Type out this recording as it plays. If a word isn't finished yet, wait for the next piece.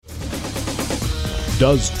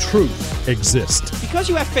Does truth exist? Because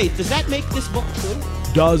you have faith, does that make this book true?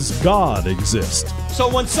 Does God exist?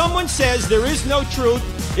 So when someone says there is no truth,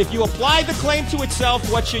 if you apply the claim to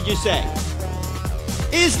itself, what should you say?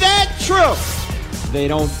 Is that true? They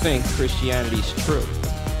don't think Christianity's true.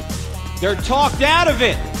 They're talked out of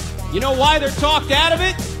it. You know why they're talked out of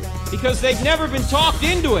it? Because they've never been talked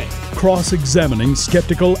into it. Cross-examining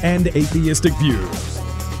skeptical and atheistic views.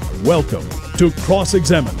 Welcome to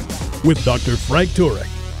Cross-Examine with Dr. Frank Turek.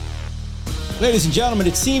 Ladies and gentlemen,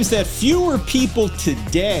 it seems that fewer people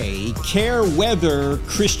today care whether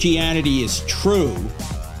Christianity is true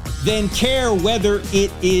than care whether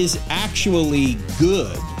it is actually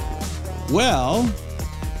good. Well,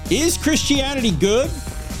 is Christianity good?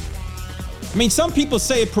 I mean, some people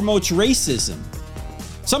say it promotes racism.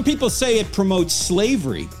 Some people say it promotes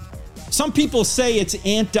slavery. Some people say it's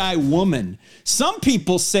anti-woman. Some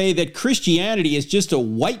people say that Christianity is just a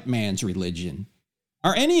white man's religion.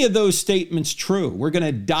 Are any of those statements true? We're going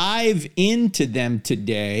to dive into them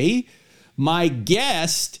today. My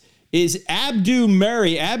guest is Abdu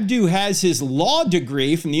Mary. Abdu has his law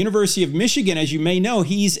degree from the University of Michigan. As you may know,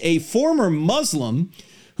 he's a former Muslim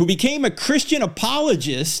who became a Christian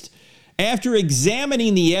apologist. After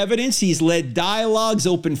examining the evidence, he's led dialogues,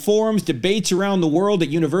 open forums, debates around the world at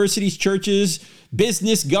universities, churches,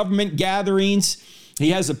 business, government gatherings.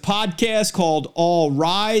 He has a podcast called All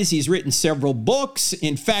Rise. He's written several books.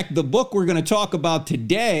 In fact, the book we're going to talk about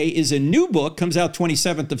today is a new book, comes out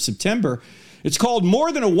 27th of September. It's called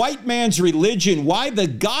More Than a White Man's Religion: Why the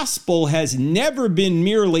Gospel Has Never Been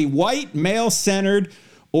Merely White, Male-Centered,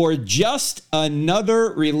 or Just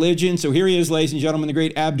Another Religion. So here he is, ladies and gentlemen, the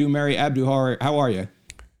great Abdu Mary. Abdu, how are you?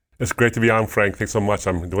 It's great to be on, Frank. Thanks so much.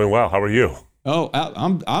 I'm doing well. How are you? Oh,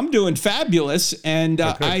 I'm doing fabulous, and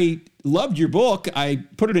I loved your book. I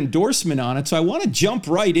put an endorsement on it, so I want to jump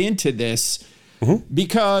right into this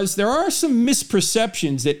because there are some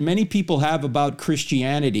misperceptions that many people have about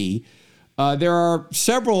Christianity. There are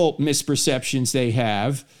several misperceptions they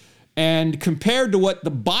have. And compared to what the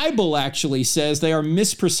Bible actually says, they are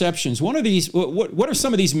misperceptions. One of these, what are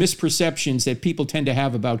some of these misperceptions that people tend to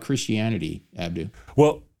have about Christianity, Abdu?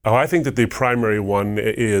 Well, I think that the primary one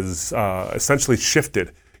is essentially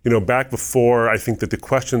shifted. You know, back before, I think that the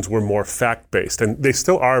questions were more fact-based, and they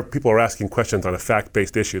still are. People are asking questions on a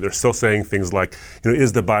fact-based issue. They're still saying things like, you know,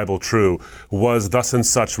 is the Bible true? Was thus and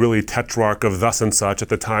such really tetrarch of thus and such at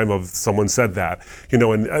the time of someone said that? You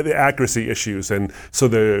know, and the accuracy issues. And so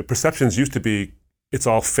the perceptions used to be, it's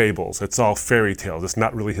all fables, it's all fairy tales, it's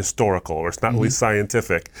not really historical, or it's not really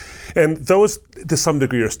scientific. And those, to some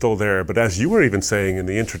degree, are still there. But as you were even saying in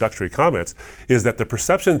the introductory comments, is that the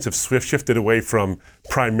perceptions have shifted away from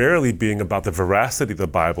primarily being about the veracity of the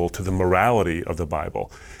Bible to the morality of the Bible.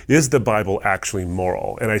 Is the Bible actually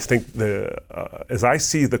moral? And I think as I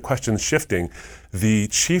see the questions shifting, the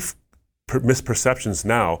chief misperceptions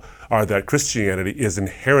now are that Christianity is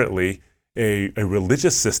inherently a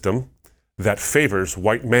religious system that favors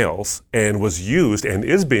white males and was used and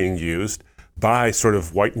is being used by sort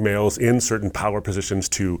of white males in certain power positions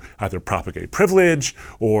to either propagate privilege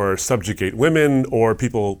or subjugate women or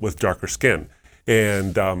people with darker skin.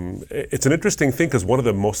 And it's an interesting thing because one of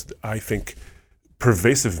the most, I think,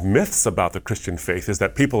 pervasive myths about the Christian faith is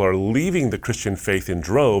that people are leaving the Christian faith in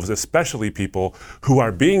droves, especially people who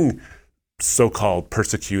are being so-called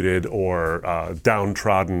persecuted or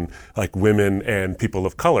downtrodden, like women and people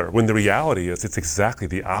of color, when the reality is it's exactly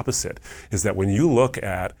the opposite, is that when you look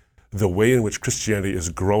at the way in which Christianity is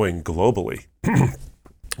growing globally,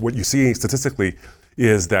 what you see statistically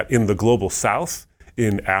is that in the global south,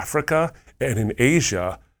 in Africa, and in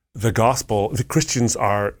Asia, the Christians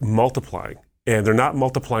are multiplying. And they're not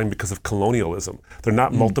multiplying because of colonialism. They're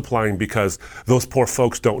not multiplying because those poor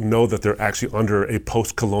folks don't know that they're actually under a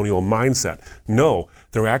post-colonial mindset. No,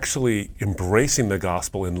 they're actually embracing the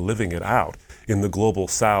gospel and living it out in the global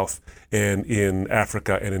south and in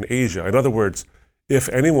Africa and in Asia. In other words, if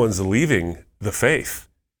anyone's leaving the faith,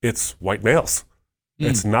 it's white males.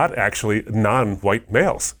 It's not actually non-white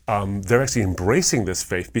males. They're actually embracing this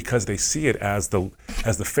faith because they see it as the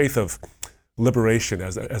faith of liberation,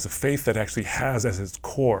 as a faith that actually has as its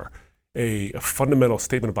core a fundamental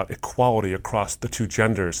statement about equality across the two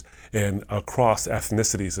genders and across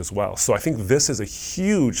ethnicities as well. So I think this is a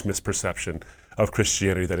huge misperception of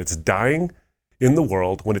Christianity, that it's dying in the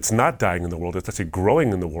world when it's not dying in the world. It's actually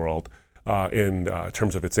growing in the world in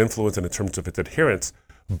terms of its influence and in terms of its adherence.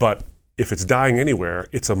 But if it's dying anywhere,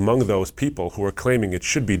 it's among those people who are claiming it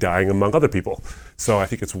should be dying among other people. So I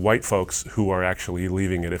think it's white folks who are actually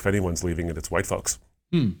leaving it. If anyone's leaving it, it's white folks.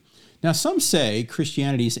 Now, some say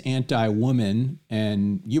Christianity is anti-woman,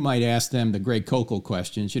 and you might ask them the Greg Koukl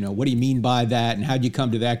questions, what do you mean by that, and how'd you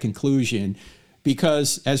come to that conclusion?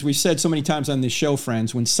 Because, as we've said so many times on this show,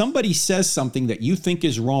 friends, when somebody says something that you think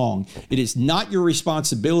is wrong, it is not your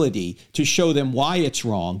responsibility to show them why it's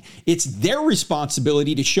wrong. It's their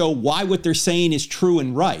responsibility to show why what they're saying is true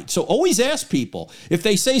and right. So always ask people, if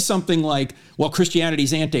they say something like, well, Christianity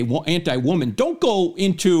is anti-woman, don't go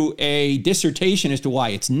into a dissertation as to why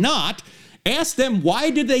it's not. Ask them, why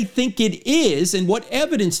do they think it is, and what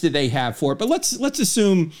evidence do they have for it? But let's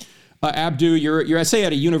assume... Abdu, you're say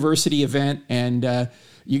at a university event, and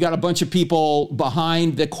you got a bunch of people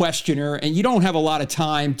behind the questioner, and you don't have a lot of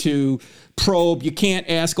time to probe. You can't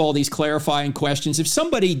ask all these clarifying questions. If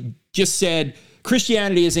somebody just said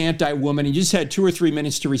Christianity is anti-woman, and you just had 2 or 3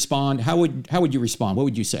 minutes to respond, how would you respond? What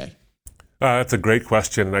would you say? That's a great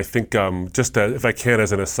question, and I think if I can,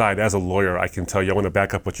 as an aside, as a lawyer, I can tell you, I want to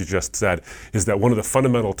back up what you just said, is that one of the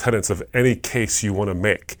fundamental tenets of any case you want to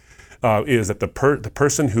make is that the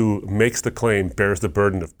person who makes the claim bears the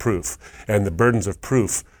burden of proof, and the burdens of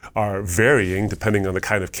proof are varying depending on the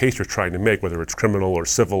kind of case you're trying to make, whether it's criminal or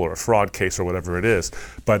civil or a fraud case or whatever it is.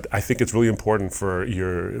 But I think it's really important for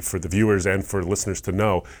the viewers and for listeners to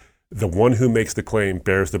know the one who makes the claim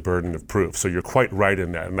bears the burden of proof. So you're quite right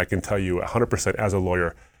in that, and I can tell you 100% as a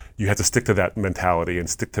lawyer, you have to stick to that mentality and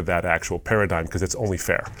stick to that actual paradigm because it's only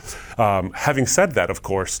fair. Having said that, of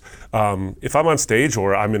course, if I'm on stage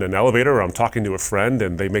or I'm in an elevator or I'm talking to a friend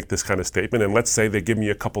and they make this kind of statement, and let's say they give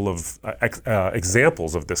me a couple of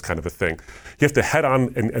examples of this kind of a thing, you have to head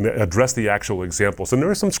on and address the actual examples. And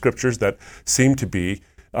there are some scriptures that seem to be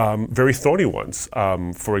very thorny ones.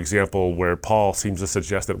 For example, where Paul seems to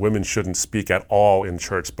suggest that women shouldn't speak at all in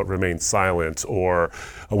church but remain silent, or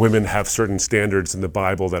women have certain standards in the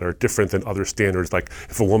Bible that are different than other standards. Like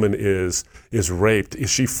if a woman is raped, is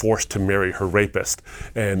she forced to marry her rapist?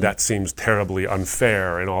 And that seems terribly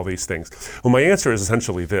unfair and all these things. Well, my answer is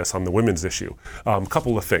essentially this on the women's issue. A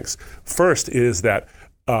couple of things. First is that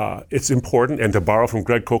it's important, and to borrow from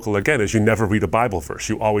Greg Koukl again, is you never read a Bible verse.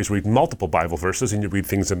 You always read multiple Bible verses and you read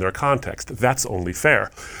things in their context. That's only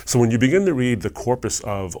fair. So when you begin to read the corpus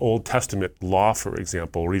of Old Testament law, for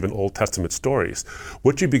example, or even Old Testament stories,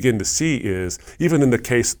 what you begin to see is, even in the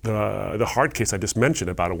case, the hard case I just mentioned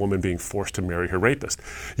about a woman being forced to marry her rapist,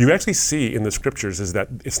 you actually see in the scriptures is that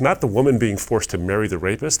it's not the woman being forced to marry the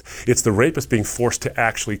rapist, it's the rapist being forced to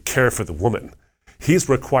actually care for the woman. He's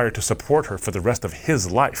required to support her for the rest of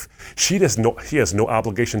his life. He has no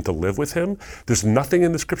obligation to live with him. There's nothing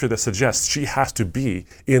in the scripture that suggests she has to be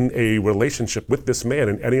in a relationship with this man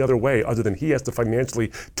in any other way other than he has to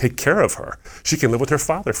financially take care of her. She can live with her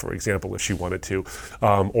father, for example, if she wanted to,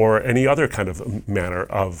 or any other kind of manner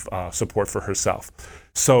of support for herself.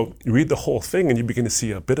 So you read the whole thing and you begin to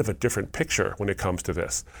see a bit of a different picture when it comes to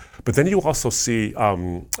this. But then you also see,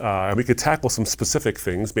 and we could tackle some specific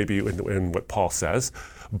things maybe in what Paul says,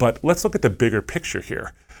 but let's look at the bigger picture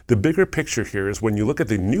here. The bigger picture here is when you look at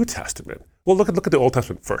the New Testament. Well, look at the Old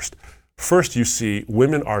Testament first. First, you see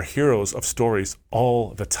women are heroes of stories all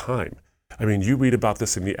the time. I mean, you read about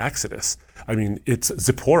this in the Exodus. I mean, it's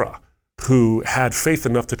Zipporah who had faith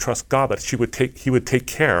enough to trust God that he would take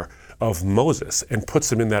care of Moses and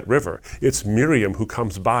puts him in that river. It's Miriam who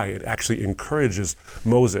comes by and actually encourages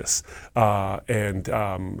Moses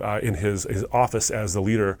in his office as the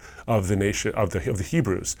leader of the nation of the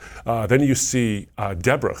Hebrews. Then you see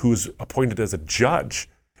Deborah, who's appointed as a judge,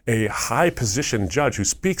 a high-positioned judge who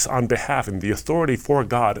speaks on behalf and the authority for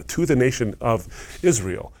God to the nation of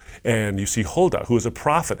Israel. And you see Huldah, who is a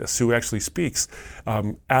prophetess, who actually speaks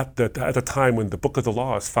at the time when the book of the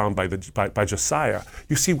law is found by Josiah.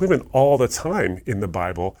 You see women all the time in the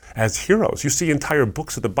Bible as heroes. You see entire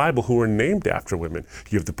books of the Bible who are named after women.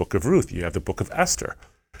 You have the book of Ruth, you have the book of Esther.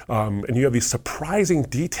 And you have these surprising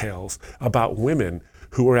details about women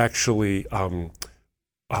who are actually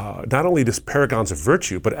not only just paragons of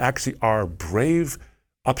virtue, but actually are brave,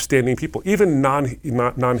 upstanding people, even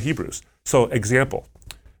non-Hebrews. So example.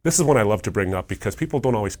 This is one I love to bring up because people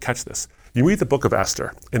don't always catch this. You read the book of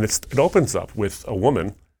Esther, and it opens up with a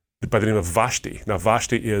woman by the name of Vashti. Now,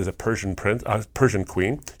 Vashti is a Persian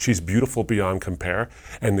queen. She's beautiful beyond compare,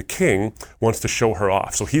 and the king wants to show her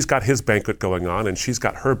off. So he's got his banquet going on, and she's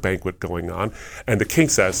got her banquet going on, and the king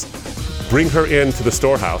says, bring her into the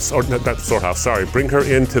storehouse, or not storehouse, sorry, bring her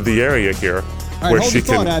into the area here. All right, hold your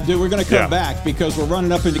thought, Abdu. We're going to come back because we're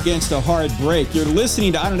running up against a hard break. You're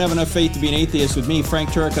listening to I Don't Have Enough Faith to Be an Atheist with me, Frank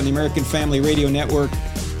Turek, on the American Family Radio Network.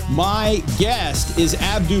 My guest is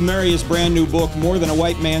Abdu Meriah's brand new book, More Than a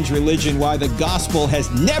White Man's Religion, Why the Gospel Has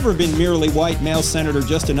Never Been Merely White, Male-Centered, or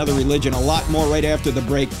Just Another Religion. A lot more right after the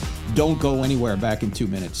break. Don't go anywhere. Back in 2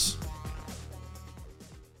 minutes.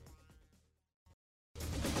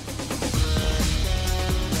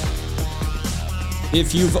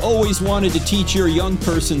 If you've always wanted to teach your young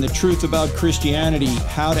person the truth about Christianity,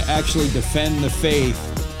 how to actually defend the faith,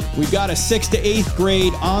 we've got a 6th to 8th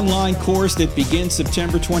grade online course that begins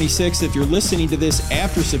September 26th. If you're listening to this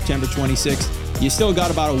after September 26th, you still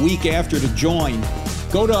got about a week after to join.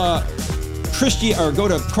 Go to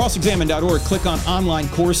crossexamine.org, click on online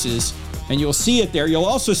courses, and you'll see it there. You'll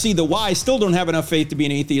also see the Why I Still Don't Have Enough Faith to Be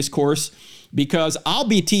an Atheist course, because I'll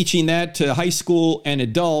be teaching that to high school and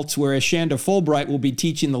adults, whereas Shanda Fulbright will be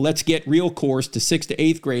teaching the Let's Get Real course to 6th to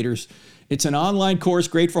 8th graders. It's an online course,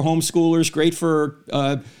 great for homeschoolers, great for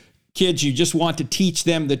kids you just want to teach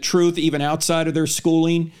them the truth even outside of their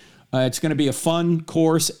schooling. It's going to be a fun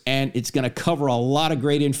course, and it's going to cover a lot of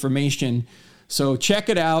great information. So check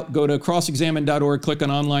it out. Go to crossexamine.org, click on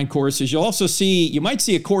online courses. You'll also you might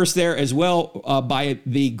see a course there as well by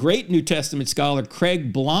the great New Testament scholar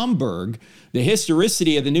Craig Blomberg, The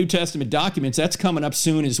Historicity of the New Testament Documents. That's coming up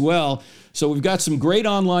soon as well. So we've got some great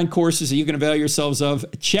online courses that you can avail yourselves of.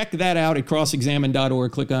 Check that out at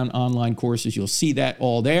crossexamine.org. Click on online courses. You'll see that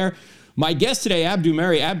all there. My guest today, Abdou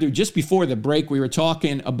Mary. Abdou, just before the break, we were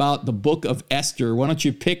talking about the book of Esther. Why don't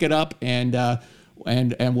you pick it up and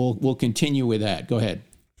we'll continue with that. Go ahead.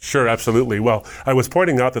 Sure, absolutely. Well, I was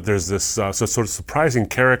pointing out that there's this sort of surprising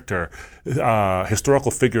character,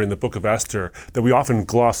 historical figure in the Book of Esther that we often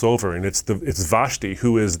gloss over, and it's Vashti,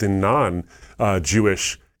 who is the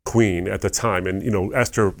non-Jewish queen at the time. And,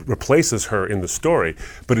 Esther replaces her in the story.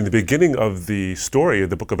 But in the beginning of the story of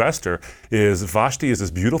the Book of Esther Vashti is this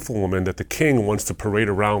beautiful woman that the king wants to parade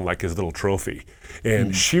around like his little trophy.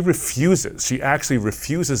 And she actually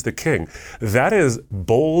refuses the king. That is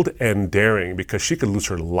bold and daring, because she could lose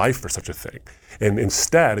her life for such a thing. And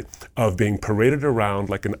instead of being paraded around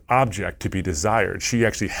like an object to be desired, she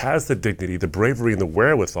actually has the dignity, the bravery, and the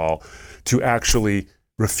wherewithal to actually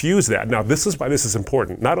refuse that. Now, this is why this is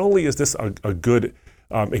important. Not only is this a good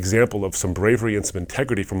example of some bravery and some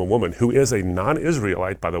integrity from a woman who is a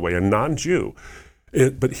non-Israelite, by the way, a non-Jew,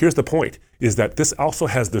 but here's the point, is that this also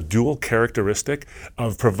has the dual characteristic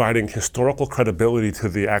of providing historical credibility to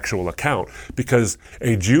the actual account, because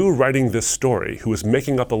a Jew writing this story, who is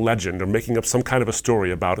making up a legend or making up some kind of a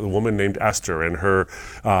story about a woman named Esther and her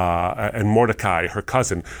and Mordecai, her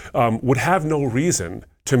cousin, would have no reason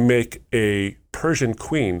to make a Persian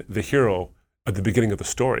queen the hero at the beginning of the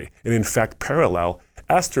story, and in fact parallel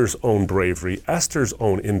Esther's own bravery, Esther's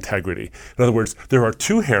own integrity. In other words, there are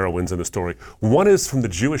two heroines in the story. One is from the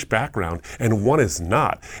Jewish background, and one is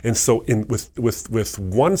not. And so, with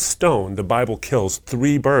one stone, the Bible kills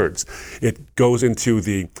 3 birds. It goes into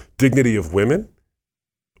the dignity of women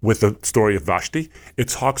with the story of Vashti. It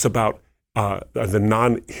talks about the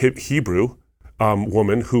non-Hebrew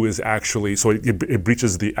woman who is actually, so it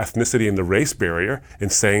breaches the ethnicity and the race barrier in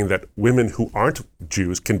saying that women who aren't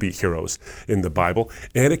Jews can be heroes in the Bible.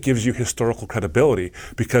 And it gives you historical credibility,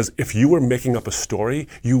 because if you were making up a story,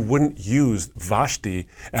 you wouldn't use Vashti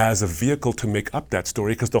as a vehicle to make up that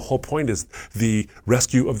story, because the whole point is the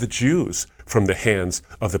rescue of the Jews from the hands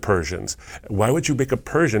of the Persians. Why would you make a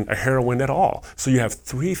Persian a heroine at all? So you have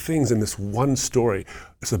 3 things in this one story.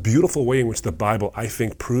 It's a beautiful way in which the Bible, I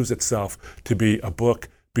think, proves itself to be a book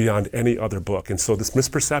beyond any other book. And so this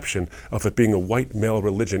misperception of it being a white male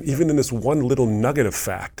religion, even in this one little nugget of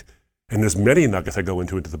fact, and there's many nuggets that go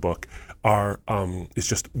into the book, is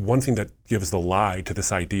just one thing that gives the lie to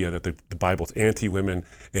this idea that the Bible's anti-women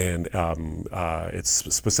and it's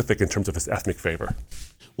specific in terms of its ethnic favor.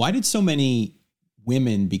 Why did so many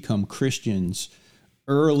women become Christians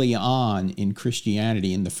early on in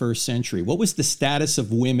Christianity in the first century? What was the status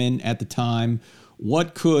of women at the time?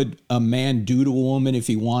 What could a man do to a woman if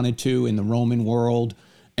he wanted to in the Roman world?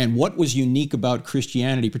 And what was unique about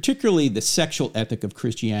Christianity, particularly the sexual ethic of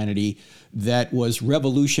Christianity, that was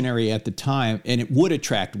revolutionary at the time, and it would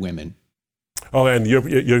attract women? Oh, and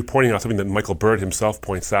you're pointing out something that Michael Bird himself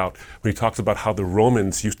points out when he talks about how the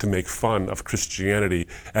Romans used to make fun of Christianity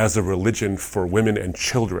as a religion for women and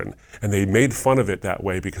children. And they made fun of it that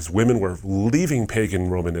way because women were leaving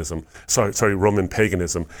Roman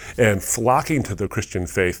paganism and flocking to the Christian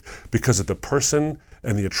faith because of the person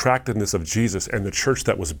and the attractiveness of Jesus and the church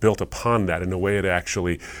that was built upon that, in a way it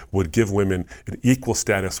actually would give women an equal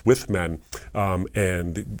status with men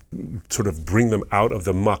and sort of bring them out of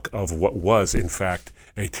the muck of what was, in fact,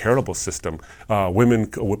 a terrible system. Women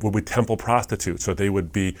would be temple prostitutes, so they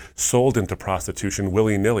would be sold into prostitution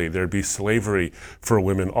willy-nilly. There'd be slavery for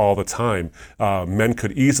women all the time. Men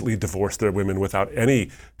could easily divorce their women without any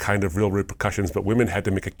kind of real repercussions, but women had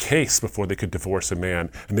to make a case before they could divorce a man,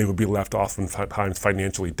 and they would be left oftentimes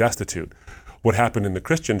financially destitute. What happened in the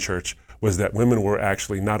Christian church was that women were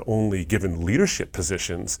actually not only given leadership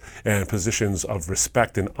positions and positions of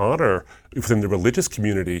respect and honor within the religious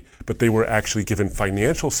community, but they were actually given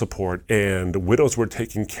financial support, and widows were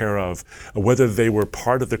taken care of, whether they were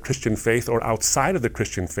part of the Christian faith or outside of the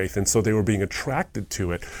Christian faith. And so they were being attracted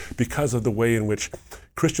to it because of the way in which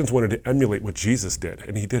Christians wanted to emulate what Jesus did.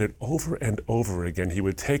 And he did it over and over again. He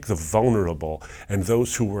would take the vulnerable and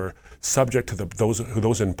those who were subject to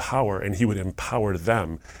those in power, and he would empower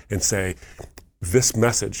them and say, this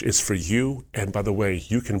message is for you, and by the way,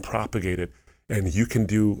 you can propagate it, and you can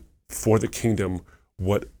do for the kingdom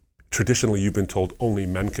what traditionally you've been told only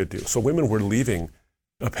men could do. So women were leaving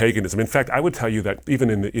paganism. In fact, I would tell you that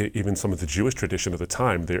even some of the Jewish tradition of the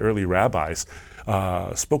time, the early rabbis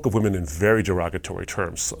spoke of women in very derogatory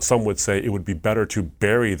terms. Some would say it would be better to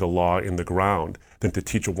bury the law in the ground than to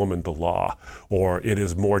teach a woman the law, or it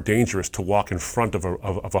is more dangerous to walk in front of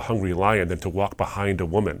a hungry lion than to walk behind a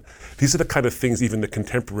woman. These are the kind of things even the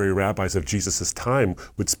contemporary rabbis of Jesus' time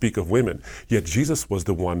would speak of women. Yet Jesus was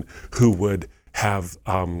the one who would have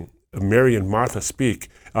Mary and Martha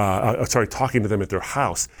talking to them at their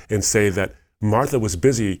house and say that Martha was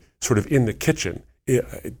busy sort of in the kitchen,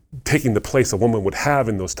 taking the place a woman would have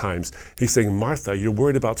in those times. He's saying, Martha, you're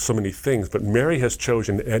worried about so many things, but Mary has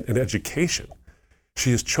chosen an education.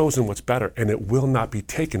 She has chosen what's better, and it will not be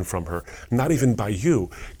taken from her, not even by you.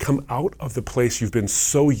 Come out of the place you've been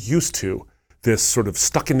so used to, this sort of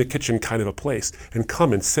stuck in the kitchen kind of a place, and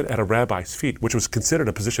come and sit at a rabbi's feet, which was considered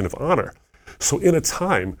a position of honor. So in a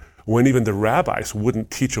time when even the rabbis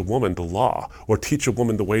wouldn't teach a woman the law or teach a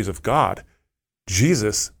woman the ways of God,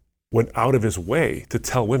 Jesus went out of his way to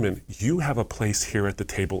tell women, you have a place here at the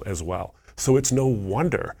table as well. So it's no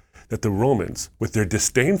wonder that the Romans, with their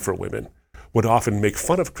disdain for women, would often make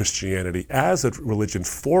fun of Christianity as a religion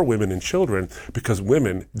for women and children, because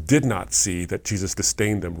women did not see that Jesus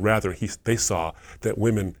disdained them. Rather, they saw that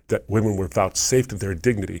women were vouchsafed their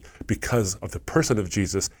dignity because of the person of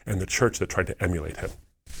Jesus and the church that tried to emulate him.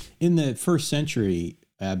 In the first century,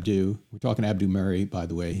 Abdu, we're talking Abdu Murray, by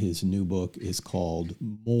the way, his new book is called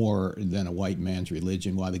More Than a White Man's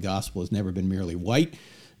Religion, Why the Gospel Has Never Been Merely White,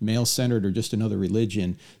 Male-Centered, or Just Another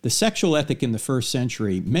Religion. The sexual ethic in the first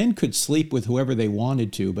century, men could sleep with whoever they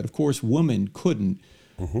wanted to, but of course women couldn't.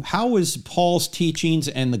 Mm-hmm. How was Paul's teachings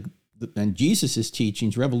and Jesus'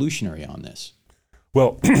 teachings revolutionary on this?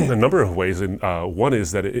 Well, a number of ways. And one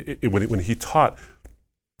is that when he taught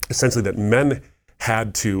essentially that men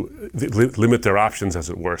had to limit their options, as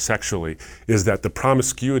it were, sexually, is that the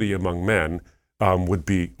promiscuity among men would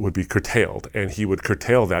be curtailed, and he would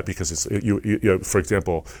curtail that because for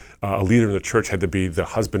example, a leader in the church had to be the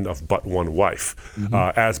husband of but one wife,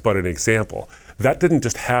 mm-hmm. As but an example. That didn't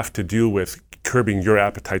just have to do with curbing your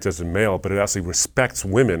appetites as a male, but it actually respects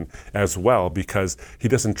women as well, because he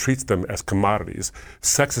doesn't treat them as commodities.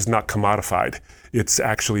 Sex is not commodified. It's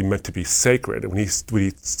actually meant to be sacred. And when he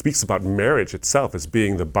speaks about marriage itself as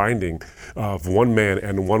being the binding of one man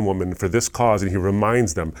and one woman for this cause, and he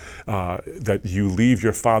reminds them that you leave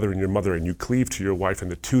your father and your mother and you cleave to your wife,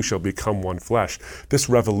 and the two shall become one flesh. This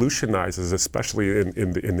revolutionizes, especially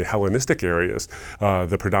in the Hellenistic areas,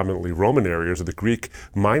 the predominantly Roman areas of the Greek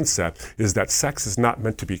mindset, is that sex is not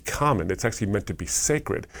meant to be common. It's actually meant to be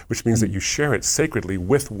sacred, which means that you share it sacredly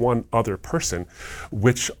with one other person,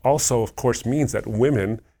 which also, of course, means that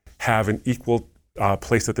women have an equal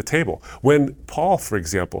place at the table. When Paul, for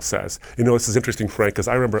example, says, this is interesting, Frank, because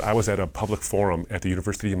I remember I was at a public forum at the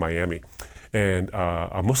University of Miami, and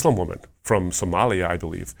a Muslim woman from Somalia, I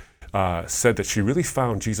believe, said that she really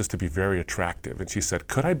found Jesus to be very attractive. And she said,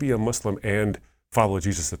 could I be a Muslim and follow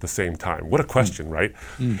Jesus at the same time? What a question, right?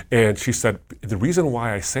 And she said, the reason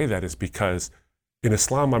why I say that is because in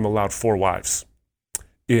Islam, I'm allowed 4 wives.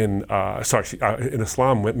 In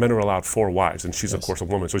Islam, men are allowed 4 wives, and she's, yes, of course, a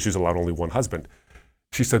woman, so she's allowed only one husband.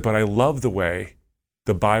 She said, but I love the way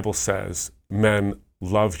the Bible says, men,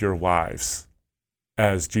 love your wives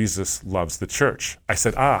as Jesus loves the church. I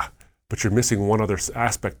said, but you're missing one other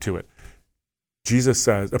aspect to it.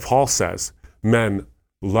 Paul says, men,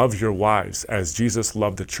 love your wives as Jesus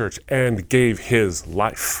loved the church and gave his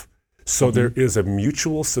life. So mm-hmm. there is a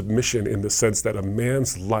mutual submission in the sense that a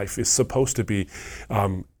man's life is supposed to be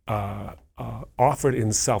offered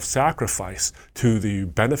in self-sacrifice to the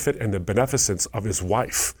benefit and the beneficence of his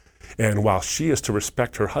wife. And while she is to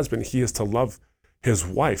respect her husband, he is to love his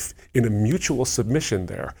wife in a mutual submission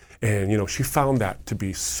there. And, she found that to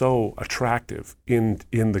be so attractive in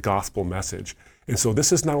the gospel message. And so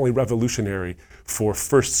this is not only revolutionary for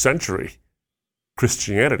first century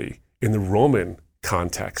Christianity in the Roman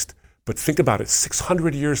context, but think about it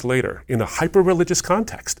 600 years later in a hyper-religious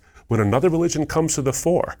context, when another religion comes to the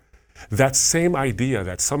fore, that same idea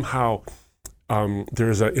that somehow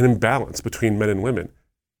there's an imbalance between men and women,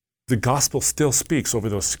 the gospel still speaks over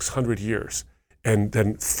those 600 years. And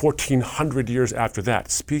then 1,400 years after that,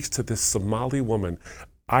 speaks to this Somali woman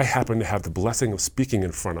I happen to have the blessing of speaking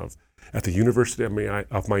in front of at the University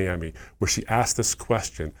of Miami, where she asked this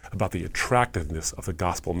question about the attractiveness of the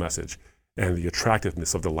gospel message and the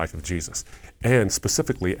attractiveness of the life of Jesus. And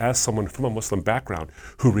specifically, as someone from a Muslim background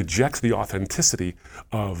who rejects the authenticity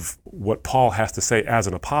of what Paul has to say as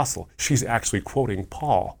an apostle, she's actually quoting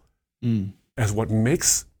Paul as what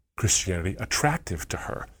makes Christianity attractive to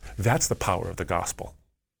her. That's the power of the gospel.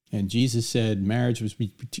 And Jesus said marriage was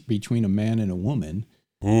between a man and a woman,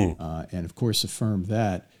 and of course affirmed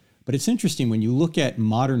that. But it's interesting when you look at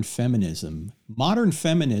modern feminism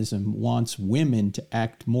wants women to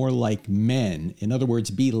act more like men. In other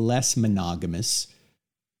words, be less monogamous,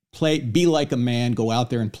 be like a man, go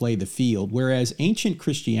out there and play the field. Whereas ancient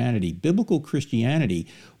Christianity, biblical Christianity,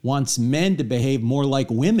 wants men to behave more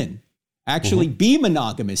like women, actually be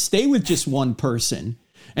monogamous, stay with just one person.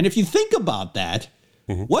 And if you think about that,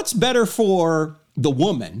 what's better for the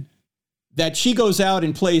woman, that she goes out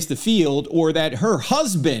and plays the field, or that her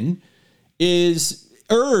husband is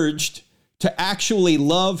urged to actually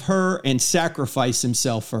love her and sacrifice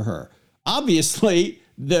himself for her? Obviously,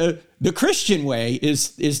 the Christian way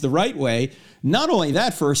is the right way. Not only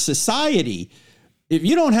that, for society, if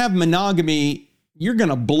you don't have monogamy, you're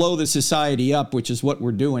going to blow the society up, which is what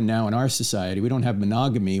we're doing now in our society. We don't have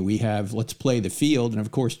monogamy. We have let's play the field. And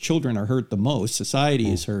of course, children are hurt the most. Society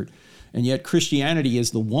is hurt. And yet Christianity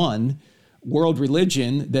is the one world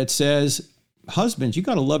religion that says, husbands, you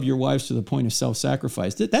got to love your wives to the point of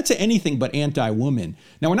self-sacrifice. That's anything but anti-woman.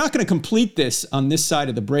 Now, we're not going to complete this on this side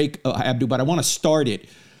of the break, Abdu, but I want to start it.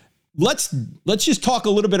 Let's just talk a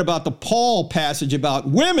little bit about the Paul passage about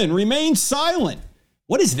women remain silent.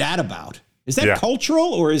 What is that about? Is that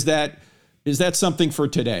cultural, or is that something for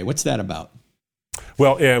today? What's that about?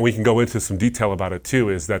 Well, and we can go into some detail about it too,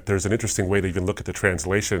 is that there's an interesting way to even look at the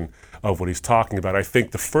translation of what he's talking about. I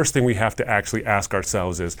think the first thing we have to actually ask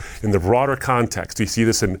ourselves is, in the broader context, you see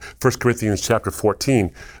this in 1 Corinthians chapter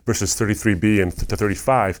 14, verses 33b and to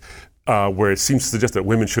 35, where it seems to suggest that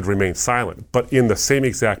women should remain silent. But in the same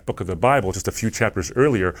exact book of the Bible, just a few chapters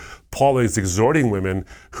earlier, Paul is exhorting women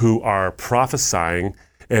who are prophesying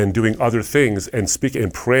and doing other things and speaking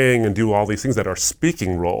and praying and do all these things that are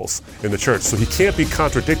speaking roles in the church. So he can't be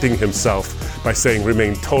contradicting himself by saying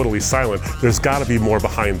remain totally silent. There's got to be more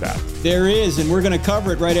behind that. There is, and we're going to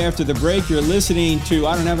cover it right after the break. You're listening to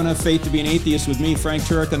I Don't Have Enough Faith to Be an Atheist with me, Frank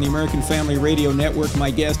Turek, on the American Family Radio Network. My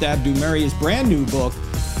guest, Abdu Mary, his brand new book,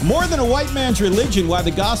 More Than a White Man's Religion, Why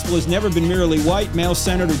the Gospel Has Never Been Merely White,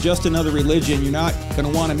 Male-Centered, or Just Another Religion. You're not going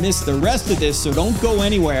to want to miss the rest of this, so don't go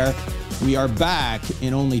anywhere. We are back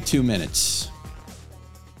in only 2 minutes.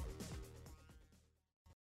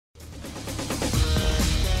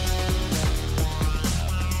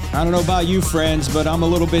 I don't know about you, friends, but I'm a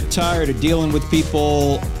little bit tired of dealing with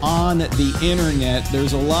people on the internet.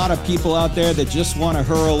 There's a lot of people out there that just want to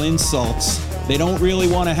hurl insults. They don't really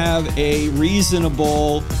want to have a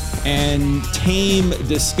reasonable and tame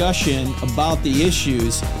discussion about the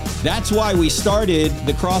issues. That's why we started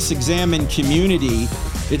the Cross-Examine community.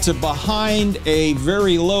 It's behind a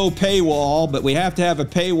very low paywall, but we have to have a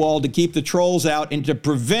paywall to keep the trolls out and to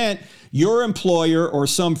prevent your employer or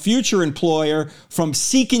some future employer from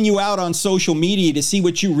seeking you out on social media to see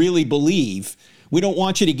what you really believe. We don't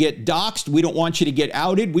want you to get doxxed. We don't want you to get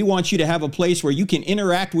outed. We want you to have a place where you can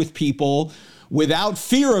interact with people without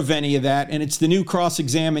fear of any of that, and it's the new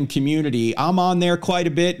Cross-Examine community. I'm on there quite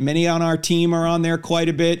a bit. Many on our team are on there quite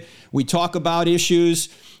a bit. We talk about issues.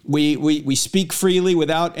 We speak freely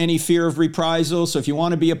without any fear of reprisal. So if you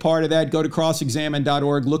want to be a part of that, go to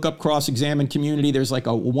crossexamine.org, look up Cross-Examine community. There's like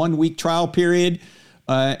a 1-week trial period.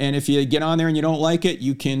 And if you get on there and you don't like it,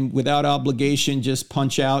 you can, without obligation, just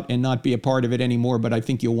punch out and not be a part of it anymore. But I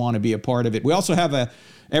think you'll want to be a part of it. We also have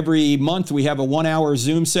every month we have a 1-hour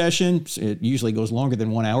Zoom session. It usually goes longer than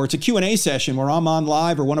 1 hour. It's a Q&A session where I'm on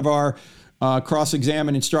live, or one of our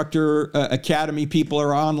Cross-Examine Instructor Academy people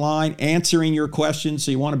are online answering your questions. So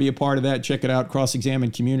you want to be a part of that, check it out, Cross-Examine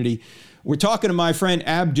community. We're talking to my friend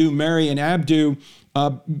Abdu Mary, and Abdu,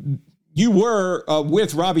 You were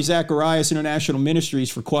with Ravi Zacharias International Ministries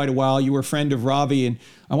for quite a while. You were a friend of Ravi, and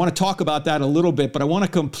I want to talk about that a little bit, but I want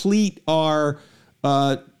to complete our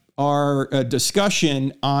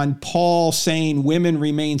discussion on Paul saying women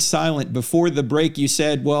remain silent. Before the break, you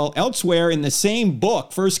said, well, elsewhere in the same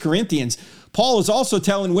book, 1 Corinthians, Paul is also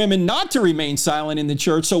telling women not to remain silent in the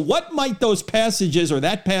church. So what might those passages or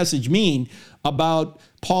that passage mean about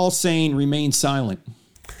Paul saying remain silent?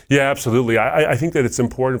 Yeah, absolutely. I think that it's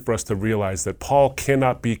important for us to realize that Paul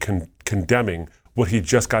cannot be condemning what he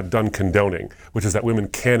just got done condoning, which is that women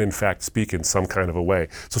can in fact speak in some kind of a way.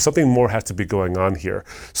 So something more has to be going on here.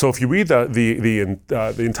 So if you read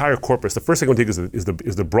the entire corpus, the first thing I want to take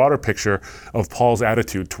is the broader picture of Paul's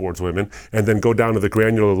attitude towards women, and then go down to the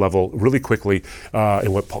granular level really quickly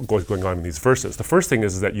in what is going on in these verses. The first thing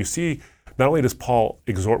is that you see not only does Paul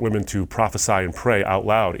exhort women to prophesy and pray out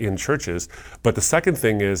loud in churches, but the second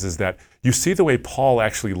thing is that you see the way Paul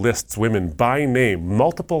actually lists women by name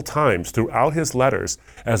multiple times throughout his letters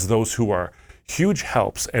as those who are huge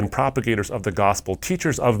helps and propagators of the gospel,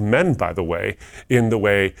 teachers of men, by the way, in the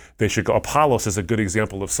way they should go. Apollos is a good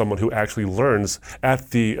example of someone who actually learns from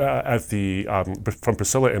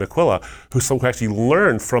Priscilla and Aquila, who actually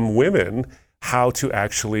learn from women how to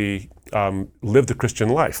actually live the Christian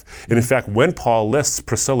life. And in fact, when Paul lists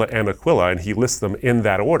Priscilla and Aquila, and he lists them in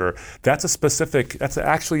that order, that's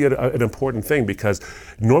actually an important thing, because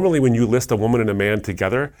normally when you list a woman and a man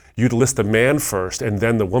together, you'd list the man first and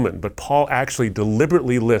then the woman. But Paul actually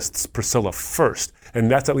deliberately lists Priscilla first.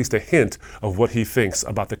 And that's at least a hint of what he thinks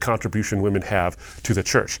about the contribution women have to the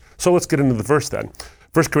church. So let's get into the verse then.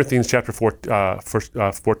 1 Corinthians chapter 14,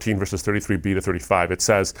 verses 33b to 35, it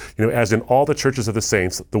says, as in all the churches of the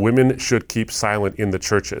saints, the women should keep silent in the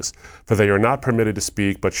churches, for they are not permitted to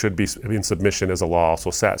speak, but should be in submission, as the law also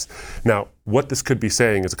says. Now, what this could be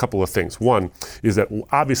saying is a couple of things. One is that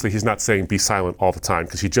obviously he's not saying be silent all the time,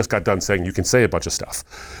 because he just got done saying you can say a bunch of stuff.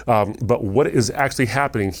 But what is actually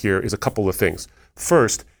happening here is a couple of things.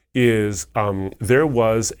 First is there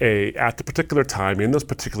was at the particular time in those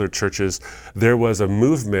particular churches, there was a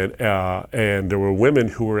movement and there were women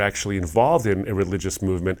who were actually involved in a religious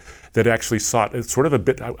movement that actually sought, it's sort of a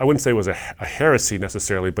bit, I wouldn't say it was a heresy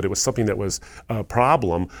necessarily, but it was something that was a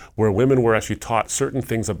problem where women were actually taught certain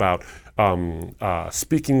things about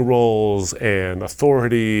speaking roles and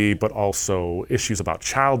authority, but also issues about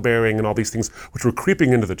childbearing and all these things, which were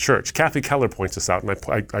creeping into the church. Kathy Keller points this out, and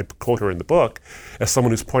I quote her in the book as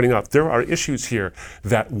someone who's pointing out there are issues here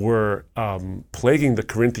that were plaguing the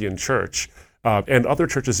Corinthian church and other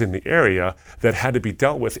churches in the area that had to be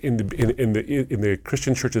dealt with in the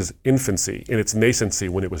Christian church's infancy, in its nascency,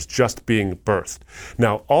 when it was just being birthed.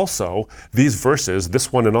 Now, also, these verses,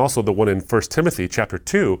 this one and also the one in 1 Timothy chapter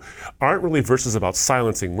 2, aren't really verses about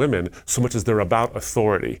silencing women so much as they're about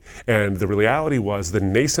authority. And the reality was the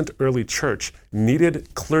nascent early church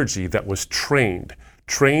needed clergy that was trained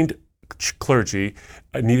clergy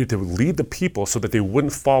needed to lead the people so that they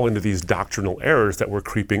wouldn't fall into these doctrinal errors that were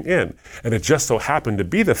creeping in. And it just so happened to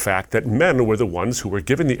be the fact that men were the ones who were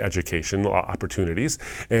given the educational opportunities,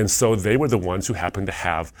 and so they were the ones who happened to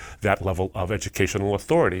have that level of educational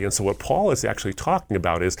authority. And so what Paul is actually talking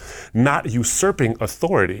about is not usurping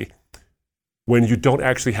authority when you don't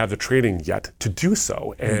actually have the training yet to do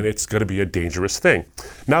so, and it's going to be a dangerous thing.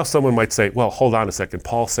 Now someone might say, well, hold on a second.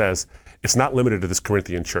 Paul says it's not limited to this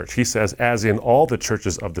Corinthian church. He says, as in all the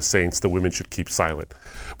churches of the saints, the women should keep silent.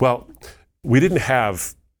 Well, we didn't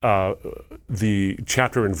have the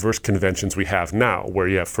chapter and verse conventions we have now, where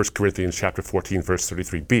you have 1 Corinthians chapter 14, verse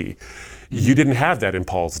 33b. You didn't have that in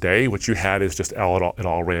Paul's day. What you had is just it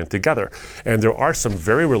all ran together. And there are some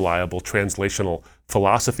very reliable translational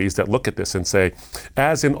philosophies that look at this and say,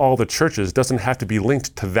 as in all the churches, doesn't have to be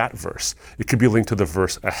linked to that verse. It could be linked to the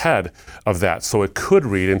verse ahead of that. So it could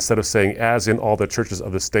read, instead of saying, as in all the churches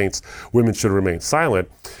of the saints, women should remain silent,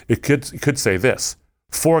 it could say this: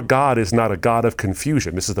 for God is not a God of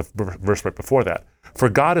confusion. This is the verse right before that. For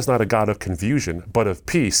God is not a God of confusion, but of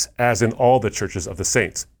peace, as in all the churches of the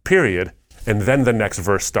saints, period. And then the next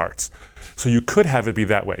verse starts. So you could have it be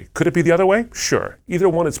that way. Could it be the other way? Sure. Either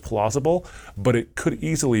one is plausible, but it could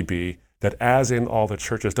easily be that as in all the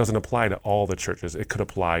churches doesn't apply to all the churches. It could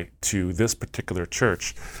apply to this particular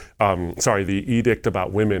church. The edict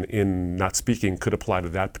about women in not speaking could apply to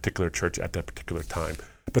that particular church at that particular time.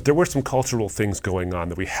 But there were some cultural things going on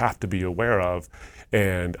that we have to be aware of,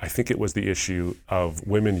 and I think it was the issue of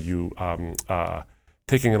women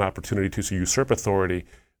taking an opportunity to usurp authority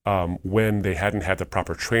when they hadn't had the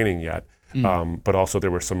proper training yet. But also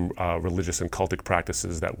there were some religious and cultic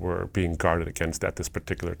practices that were being guarded against at this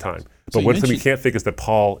particular time. But one thing we can't think is that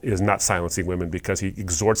Paul is not silencing women because he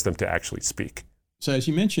exhorts them to actually speak. So as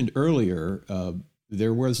you mentioned earlier,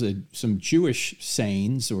 there was some Jewish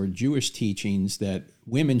sayings or Jewish teachings that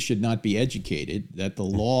women should not be educated, that the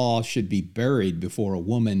law should be buried before a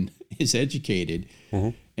woman is educated.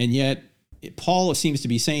 And yet Paul seems to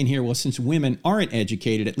be saying here, well, since women aren't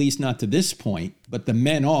educated, at least not to this point, but the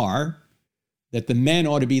men are, that the men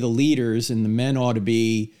ought to be the leaders and the men ought to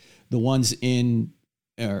be the ones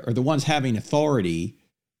or the ones having authority.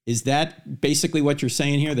 Is that basically what you're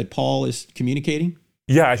saying here, that Paul is communicating?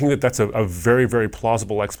 Yeah, I think that that's a very, very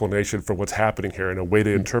plausible explanation for what's happening here. And a way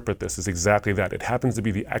to interpret this is exactly that. It happens to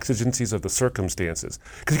be the exigencies of the circumstances.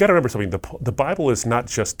 Because you got to remember something, the Bible is not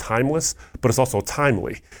just timeless, but it's also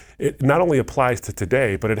timely. It not only applies to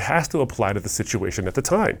today, but it has to apply to the situation at the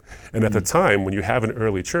time. And at the time, when you have an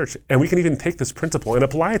early church, and we can even take this principle and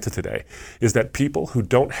apply it to today, is that people who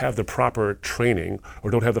don't have the proper training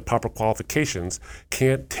or don't have the proper qualifications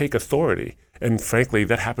can't take authority. And frankly,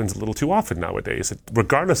 that happens a little too often nowadays,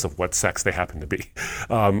 regardless of what sex they happen to be.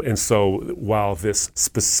 And so while this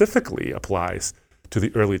specifically applies to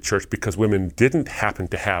the early church because women didn't happen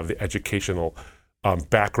to have the educational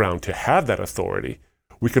background to have that authority,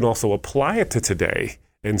 we can also apply it to today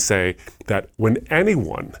and say that when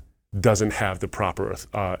anyone doesn't have the proper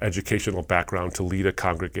educational background to lead a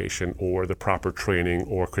congregation or the proper training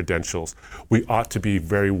or credentials, we ought to be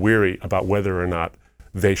very wary about whether or not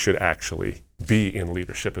they should actually be in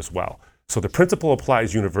leadership as well. So the principle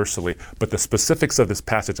applies universally, but the specifics of this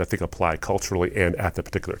passage, I think, apply culturally and at the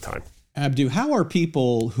particular time. Abdu, how are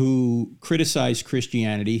people who criticize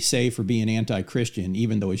Christianity, say for being anti-Christian,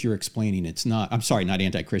 even though as you're explaining it's not, I'm sorry, not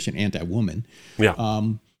anti-Christian, anti-woman. Yeah.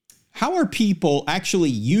 How are people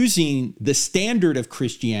actually using the standard of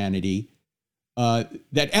Christianity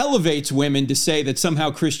that elevates women to say that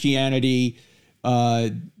somehow Christianity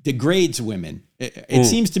degrades women? It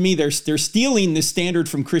seems to me they're stealing the standard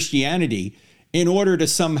from Christianity in order to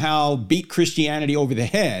somehow beat Christianity over the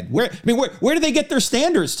head. Where do they get their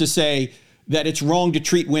standards to say that it's wrong to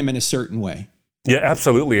treat women a certain way? Yeah,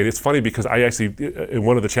 absolutely. And it's funny because I actually, in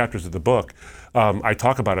one of the chapters of the book, I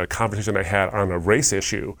talk about a conversation I had on a race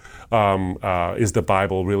issue. Is the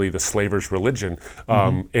Bible really the slaver's religion?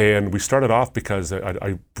 And we started off because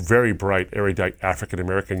a very bright, erudite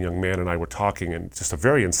African-American young man and I were talking, and just a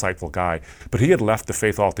very insightful guy. But he had left the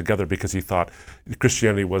faith altogether because he thought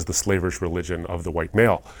Christianity was the slaver's religion of the white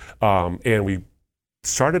male. And we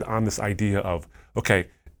started on this idea of, okay,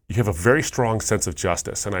 you have a very strong sense of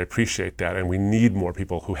justice, and I appreciate that, and we need more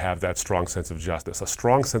people who have that strong sense of justice, a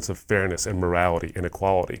strong sense of fairness and morality and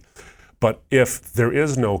equality. But if there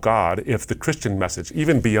is no God, if the Christian message,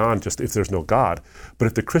 even beyond just if there's no God, but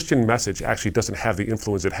if the Christian message actually doesn't have the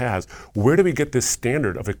influence it has, where do we get this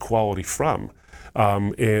standard of equality from?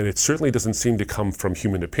 And it certainly doesn't seem to come from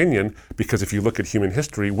human opinion, because if you look at human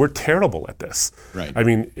history, we're terrible at this. Right. I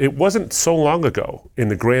mean, it wasn't so long ago in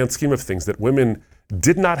the grand scheme of things that women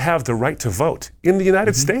did not have the right to vote in the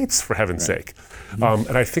United States, for heaven's sake.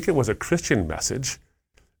 And I think it was a Christian message,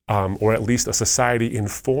 or at least a society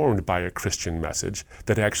informed by a Christian message,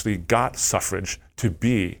 that actually got suffrage to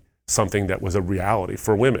be something that was a reality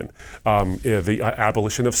for women. The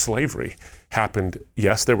abolition of slavery happened.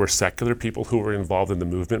 Yes, there were secular people who were involved in the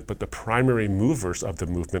movement, but the primary movers of the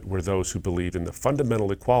movement were those who believed in the fundamental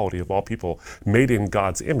equality of all people made in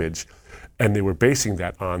God's image. And they were basing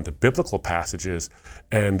that on the biblical passages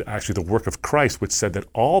and actually the work of Christ, which said that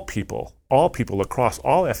all people across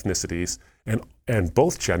all ethnicities and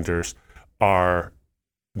both genders are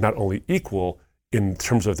not only equal in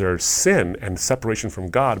terms of their sin and separation from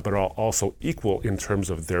God, but are also equal in terms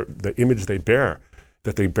of the image they bear,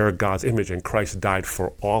 that they bear God's image, and Christ died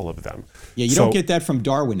for all of them. Yeah, you don't get that from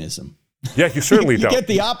Darwinism. Yeah, you certainly don't. You get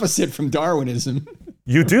the opposite from Darwinism.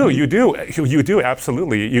 You do,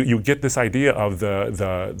 absolutely. You get this idea of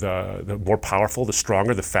the more powerful, the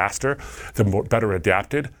stronger, the faster, the more better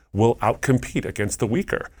adapted will outcompete against the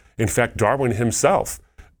weaker. In fact, Darwin himself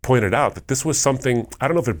pointed out that this was something, I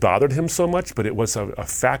don't know if it bothered him so much, but it was a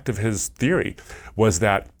fact of his theory, was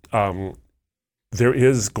that there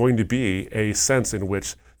is going to be a sense in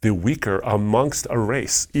which the weaker amongst a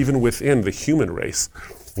race, even within the human race,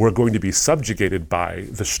 we're going to be subjugated by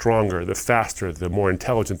the stronger, the faster, the more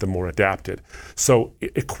intelligent, the more adapted. So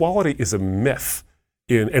equality is a myth.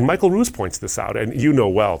 And Michael Ruse points this out, and you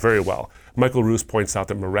know very well. Michael Ruse points out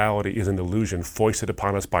that morality is an illusion foisted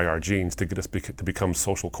upon us by our genes to get us to become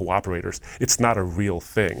social cooperators. It's not a real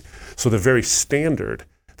thing. So the very standard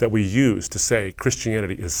that we use to say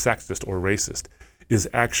Christianity is sexist or racist is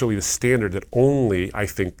actually the standard that only, I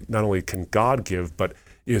think, not only can God give, but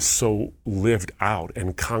is so lived out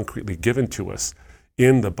and concretely given to us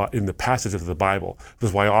in the passages of the Bible.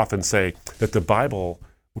 This is why I often say that the Bible,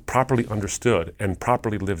 properly understood and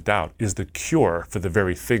properly lived out, is the cure for the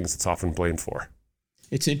very things it's often blamed for.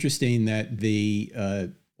 It's interesting that the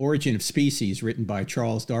Origin of Species, written by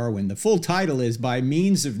Charles Darwin, the full title is By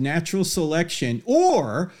Means of Natural Selection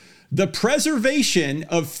or the Preservation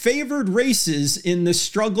of Favored Races in the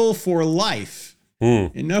Struggle for Life.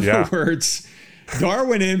 In other words,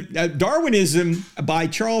 Darwinism, by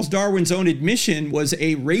Charles Darwin's own admission, was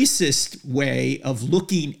a racist way of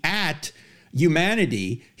looking at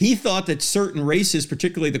humanity. He thought that certain races,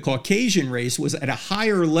 particularly the Caucasian race, was at a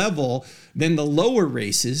higher level than the lower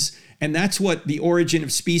races. And that's what the Origin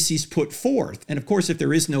of Species put forth. And of course, if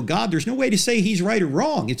there is no God, there's no way to say he's right or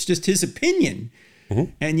wrong. It's just his opinion.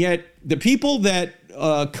 And yet the people that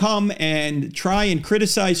come and try and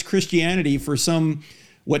criticize Christianity for some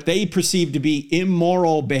what they perceive to be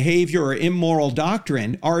immoral behavior or immoral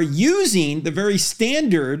doctrine are using the very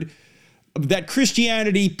standard that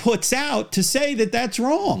Christianity puts out to say that that's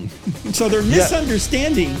wrong. So they're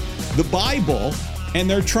misunderstanding the Bible, and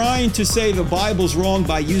they're trying to say the Bible's wrong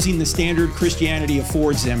by using the standard Christianity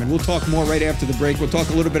affords them. And we'll talk more right after the break. We'll talk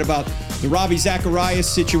a little bit about the Ravi Zacharias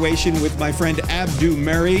situation with my friend Abdu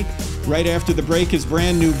Mary. Right after the break, his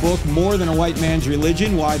brand new book, More Than a White Man's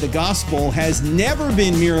Religion, Why the Gospel Has Never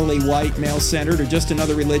Been Merely White, Male-Centered, or Just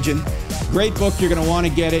Another Religion. Great book. You're going to want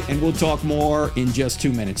to get it, and we'll talk more in just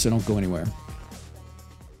 2 minutes, so don't go anywhere.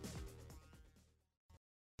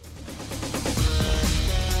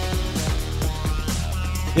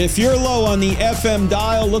 If you're low on the FM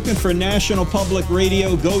dial looking for National Public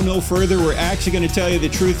Radio, go no further. We're actually going to tell you the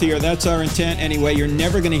truth here. That's our intent anyway. You're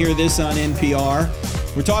never going to hear this on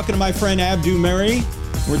NPR. We're talking to my friend Abdu Mary.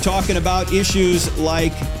 We're talking about issues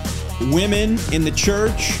like women in the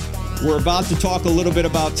church. We're about to talk a little bit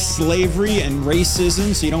about slavery and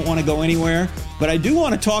racism, so you don't want to go anywhere. But I do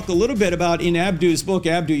want to talk a little bit about, in Abdu's book,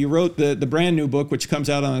 Abdu, you wrote the brand new book, which comes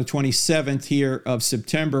out on the 27th here of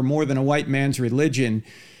September, More Than a White Man's Religion.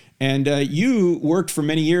 And you worked for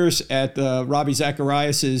many years at Ravi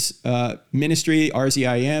Zacharias' ministry,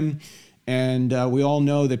 RZIM, and we all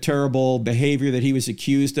know the terrible behavior that he was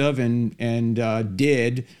accused of and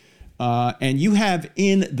did. And you have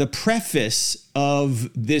in the preface of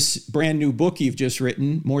this brand new book you've just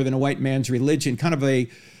written, More Than a White Man's Religion, kind of a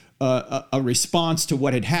response to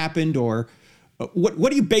what had happened, or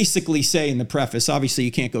what do you basically say in the preface? Obviously,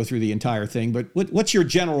 you can't go through the entire thing, but what's your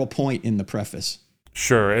general point in the preface?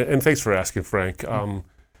 Sure, and thanks for asking, Frank.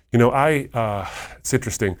 It's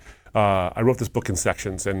interesting. I wrote this book in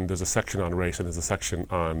sections, and there's a section on race, and there's a section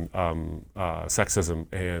on sexism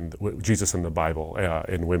and Jesus in the Bible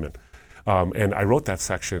and women. And I wrote that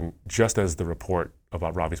section just as the report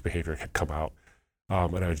about Ravi's behavior had come out.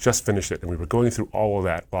 And I had just finished it, and we were going through all of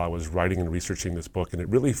that while I was writing and researching this book, and it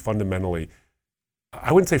really fundamentally,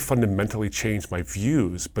 I wouldn't say fundamentally changed my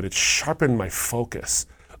views, but it sharpened my focus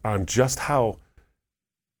on just how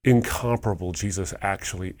incomparable Jesus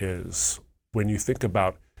actually is. When you think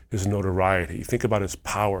about his notoriety, you think about his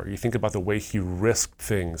power, you think about the way he risked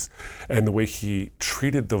things and the way he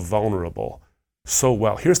treated the vulnerable so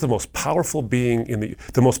well. Here's the most powerful being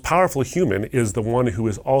the most powerful human is the one who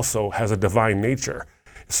also has a divine nature.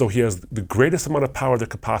 So he has the greatest amount of power there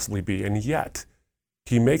could possibly be, and yet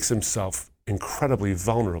he makes himself incredibly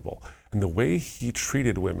vulnerable. And the way he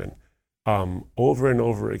treated women over and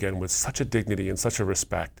over again with such a dignity and such a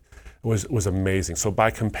respect was amazing. So by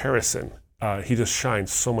comparison, he just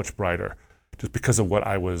shines so much brighter just because of what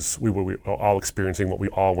we were all experiencing, what we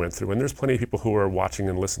all went through. And there's plenty of people who are watching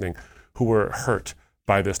and listening who were hurt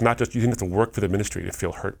by this. Not just, you didn't have to work for the ministry to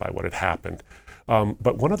feel hurt by what had happened.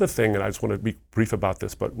 But one other thing, and I just want to be brief about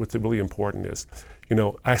this, but what's really important is,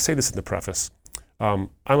 I say this in the preface, I'm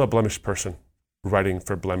a blemished person writing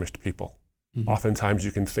for blemished people. Mm-hmm. Oftentimes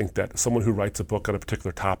you can think that someone who writes a book on a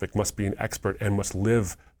particular topic must be an expert and must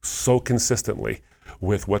live so consistently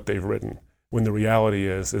with what they've written, when the reality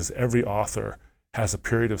is every author has a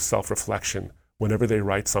period of self-reflection whenever they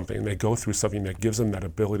write something, and they go through something that gives them that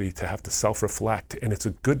ability to have to self-reflect. And it's a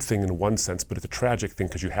good thing in one sense, but it's a tragic thing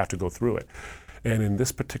because you have to go through it. And in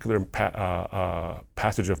this particular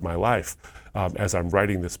passage of my life, as I'm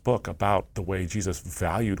writing this book about the way Jesus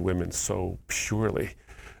valued women so purely,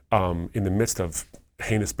 in the midst of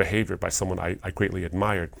heinous behavior by someone I greatly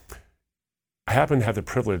admired, I happen to have the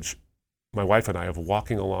privilege, my wife and I, of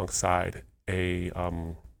walking alongside a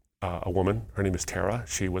woman. Her name is Tara.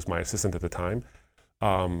 She was my assistant at the time,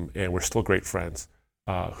 and we're still great friends,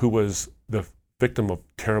 who was the victim of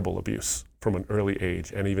terrible abuse from an early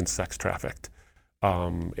age and even sex trafficked.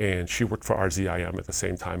 And she worked for RZIM at the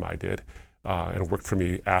same time I did, and worked for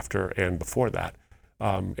me after and before that.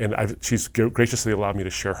 She's graciously allowed me to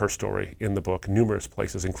share her story in the book, numerous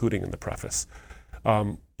places, including in the preface.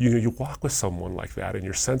 You walk with someone like that, and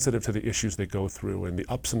you're sensitive to the issues they go through, and the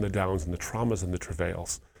ups and the downs, and the traumas and the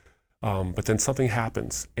travails. But then something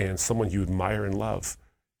happens, and someone you admire and love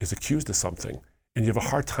is accused of something, and you have a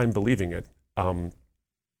hard time believing it.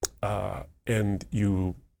 And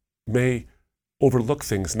you may overlook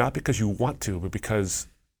things, not because you want to, but because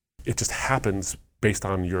it just happens based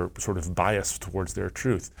on your sort of bias towards their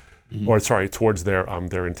truth, towards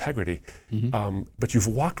their integrity. But you've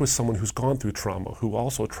walked with someone who's gone through trauma, who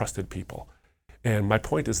also trusted people. And my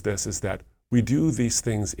point is that we do these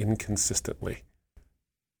things inconsistently.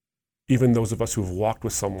 Even those of us who have walked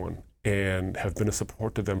with someone and have been a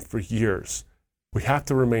support to them for years, we have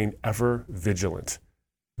to remain ever vigilant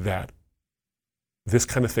that this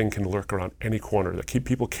kind of thing can lurk around any corner, that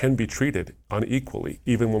people can be treated unequally,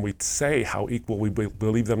 even when we say how equal we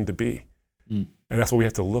believe them to be. And that's why we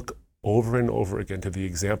have to look over and over again to the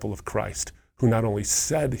example of Christ, who not only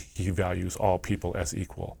said he values all people as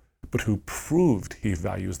equal, but who proved he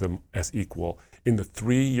values them as equal in the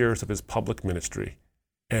 3 years of his public ministry,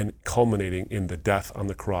 and culminating in the death on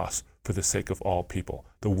the cross for the sake of all people.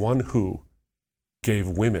 The one who gave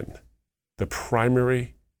women the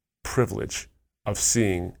primary privilege of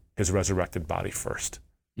seeing his resurrected body first.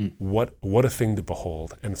 What a thing to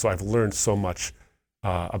behold. And so I've learned so much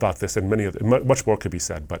about this, and much more could be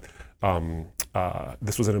said, but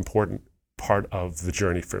this was an important part of the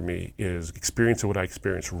journey for me, is experiencing what I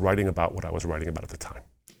experienced, writing about what I was writing about at the time.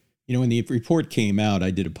 You know, when the report came out,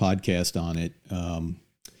 I did a podcast on it.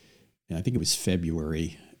 I think it was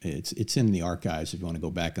February. It's in the archives if you want to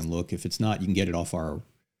go back and look. If it's not, you can get it off our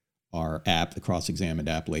app, the Cross-Examined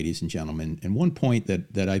app, ladies and gentlemen. And one point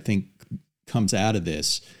that I think comes out of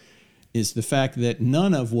this is the fact that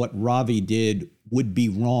none of what Ravi did would be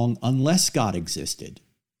wrong unless God existed.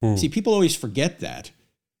 See, people always forget that.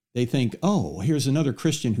 They think, oh, here's another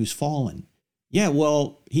Christian who's fallen. Yeah,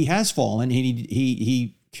 well, he has fallen.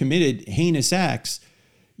 He committed heinous acts.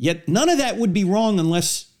 Yet none of that would be wrong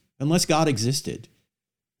unless God existed.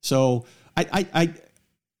 So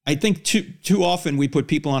I think too often we put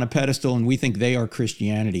people on a pedestal and we think they are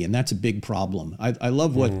Christianity, and that's a big problem. I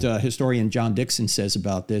love what historian John Dixon says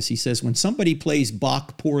about this. He says, when somebody plays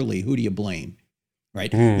Bach poorly, who do you blame?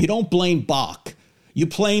 Right? You don't blame Bach. You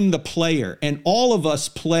blame the player. And all of us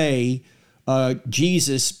play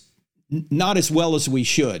Jesus not as well as we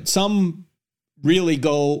should. Some really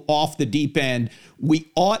go off the deep end. We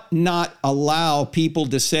ought not allow people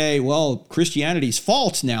to say, well, Christianity's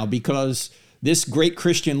false now because this great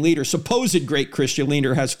Christian leader, supposed great Christian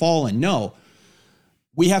leader, has fallen. No,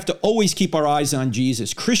 we have to always keep our eyes on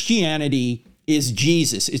Jesus. Christianity is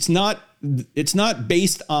Jesus. It's not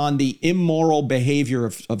based on the immoral behavior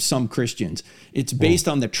of some Christians. It's based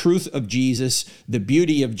on the truth of Jesus, the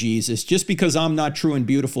beauty of Jesus. Just because I'm not true and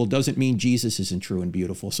beautiful doesn't mean Jesus isn't true and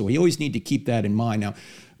beautiful. So we always need to keep that in mind. Now,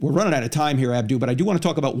 we're running out of time here, Abdu, but I do want to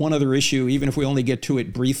talk about one other issue, even if we only get to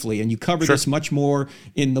it briefly. And you cover this much more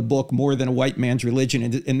in the book, More Than a White Man's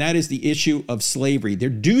Religion, and that is the issue of slavery. There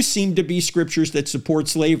do seem to be scriptures that support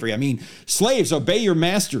slavery. I mean, slaves, obey your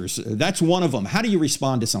masters. That's one of them. How do you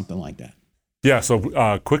respond to something like that? Yeah,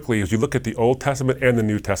 so quickly, as you look at the Old Testament and the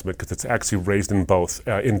New Testament, because it's actually raised in both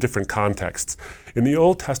in different contexts. In the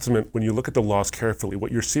Old Testament, when you look at the laws carefully,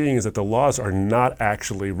 what you're seeing is that the laws are not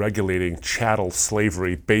actually regulating chattel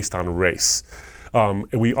slavery based on race.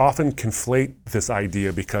 And we often conflate this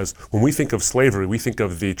idea because when we think of slavery, we think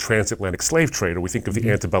of the transatlantic slave trade, or we think of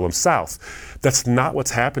the antebellum South. That's not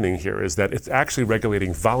what's happening here, is that it's actually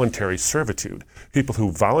regulating voluntary servitude, people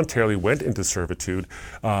who voluntarily went into servitude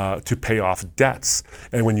to pay off debts.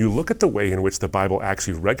 And when you look at the way in which the Bible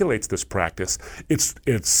actually regulates this practice,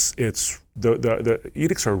 the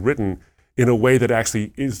edicts are written in a way that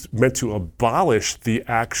actually is meant to abolish the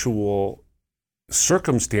actual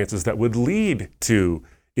circumstances that would lead to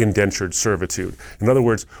indentured servitude. In other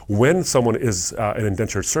words, when someone is an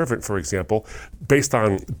indentured servant, for example, based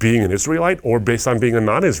on being an Israelite or based on being a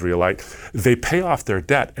non-Israelite, they pay off their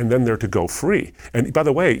debt and then they're to go free. And by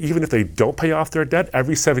the way, even if they don't pay off their debt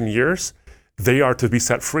every 7 years, they are to be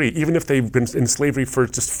set free. Even if they've been in slavery for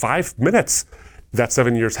just 5 minutes, that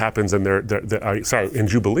 7 years happens, and in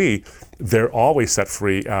Jubilee, they're always set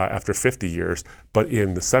free after 50 years. But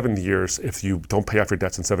in the 7 years, if you don't pay off your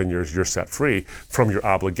debts in 7 years, you're set free from your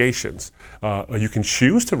obligations. You can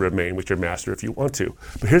choose to remain with your master if you want to.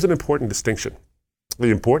 But here's an important distinction. The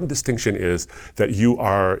important distinction is that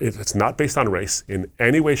it's not based on race in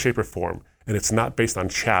any way, shape, or form. and it's not based on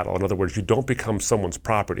chattel. In other words, you don't become someone's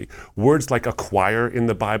property. Words like acquire in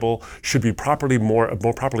the Bible should be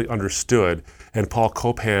more properly understood, and Paul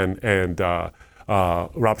Copan and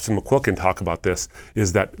Robertson McQuilkin talk about this,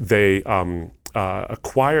 is that they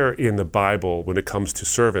acquire in the Bible when it comes to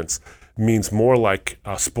servants means more like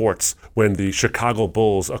sports, when the Chicago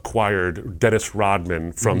Bulls acquired Dennis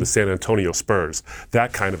Rodman from the San Antonio Spurs,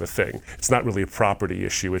 that kind of a thing. It's not really a property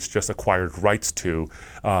issue, it's just acquired rights to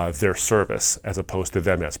their service as opposed to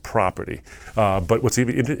them as property. But what's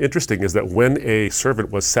even interesting is that when a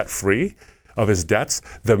servant was set free of his debts,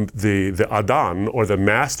 the Adon, or the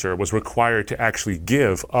master, was required to actually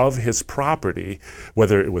give of his property,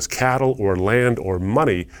 whether it was cattle or land or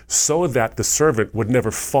money, so that the servant would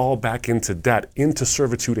never fall back into debt, into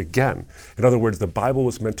servitude again. In other words, the Bible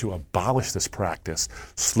was meant to abolish this practice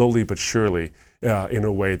slowly but surely, in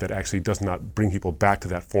a way that actually does not bring people back to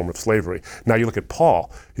that form of slavery. Now you look at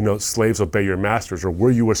Paul, slaves obey your masters, or were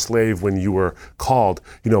you a slave when you were called,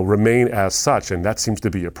 remain as such, and that seems to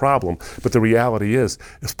be a problem. But the reality is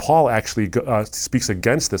Paul actually speaks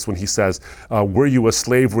against this when he says, were you a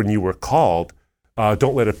slave when you were called?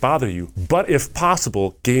 Don't let it bother you, but if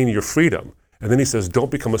possible, gain your freedom. And then he says, don't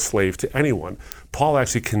become a slave to anyone. Paul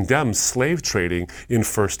actually condemns slave trading in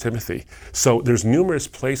 1 Timothy. So there's numerous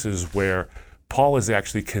places where Paul is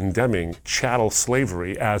actually condemning chattel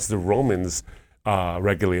slavery as the Romans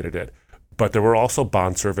regulated it. But there were also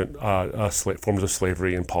bondservant forms of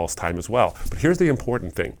slavery in Paul's time as well. But here's the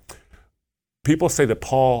important thing. People say that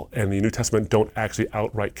Paul and the New Testament don't actually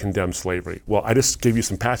outright condemn slavery. Well, I just gave you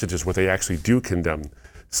some passages where they actually do condemn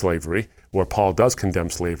slavery, where Paul does condemn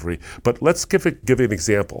slavery. But let's give an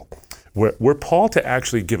example. Were Paul to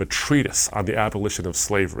actually give a treatise on the abolition of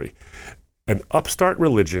slavery, an upstart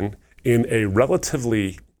religion in a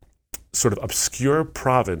relatively sort of obscure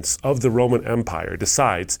province of the Roman Empire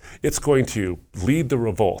decides it's going to lead the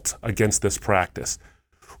revolt against this practice,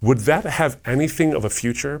 would that have anything of a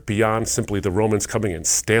future beyond simply the Romans coming and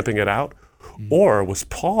stamping it out? Or was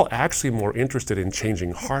Paul actually more interested in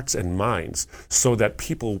changing hearts and minds so that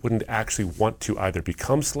people wouldn't actually want to either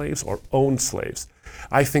become slaves or own slaves?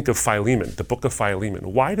 I think of Philemon, the book of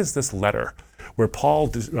Philemon. Why does this letter, where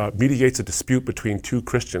Paul mediates a dispute between two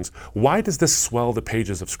Christians, why does this swell the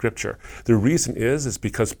pages of Scripture? The reason is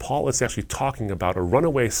because Paul is actually talking about a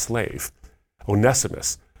runaway slave,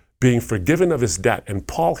 Onesimus, being forgiven of his debt. And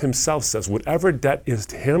Paul himself says, whatever debt is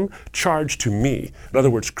to him, charge to me. In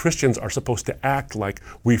other words, Christians are supposed to act like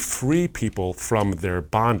we free people from their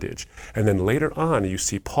bondage. And then later on, you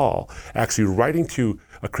see Paul actually writing to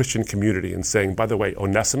a Christian community and saying, by the way,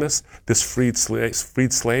 Onesimus, this freed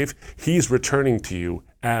slave, he's returning to you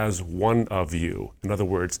as one of you. In other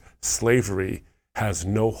words, slavery has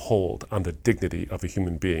no hold on the dignity of a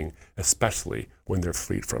human being, especially when they're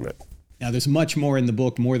freed from it. Now, there's much more in the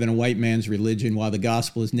book, More Than a White Man's Religion, Why the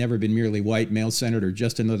Gospel has never been merely white, male-centered, or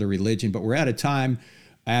just another religion. But we're out of time,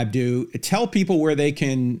 Abdu. Tell people where they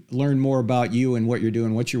can learn more about you and what you're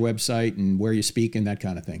doing. What's your website and where you speak and that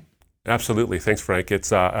kind of thing? Absolutely. Thanks, Frank.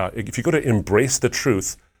 It's if you go to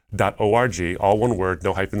embracethetruth.org, all one word,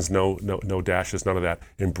 no hyphens, no dashes, none of that,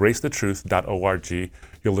 embracethetruth.org,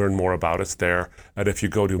 you'll learn more about us there. And if you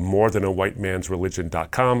go to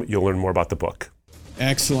morethanawhitemansreligion.com, you'll learn more about the book.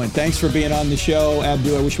 Excellent. Thanks for being on the show,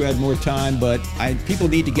 Abdu. I wish we had more time, but people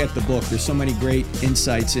need to get the book. There's so many great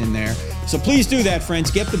insights in there. So please do that, friends.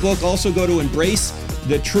 Get the book. Also go to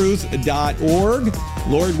embracethetruth.org.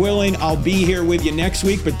 Lord willing, I'll be here with you next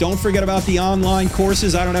week, but don't forget about the online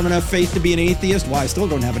courses. I don't have enough faith to be an atheist. Well, I still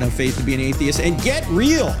don't have enough faith to be an atheist. And Get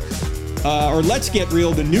Real, or Let's Get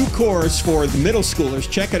Real, the new course for the middle schoolers.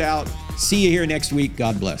 Check it out. See you here next week.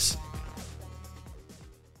 God bless.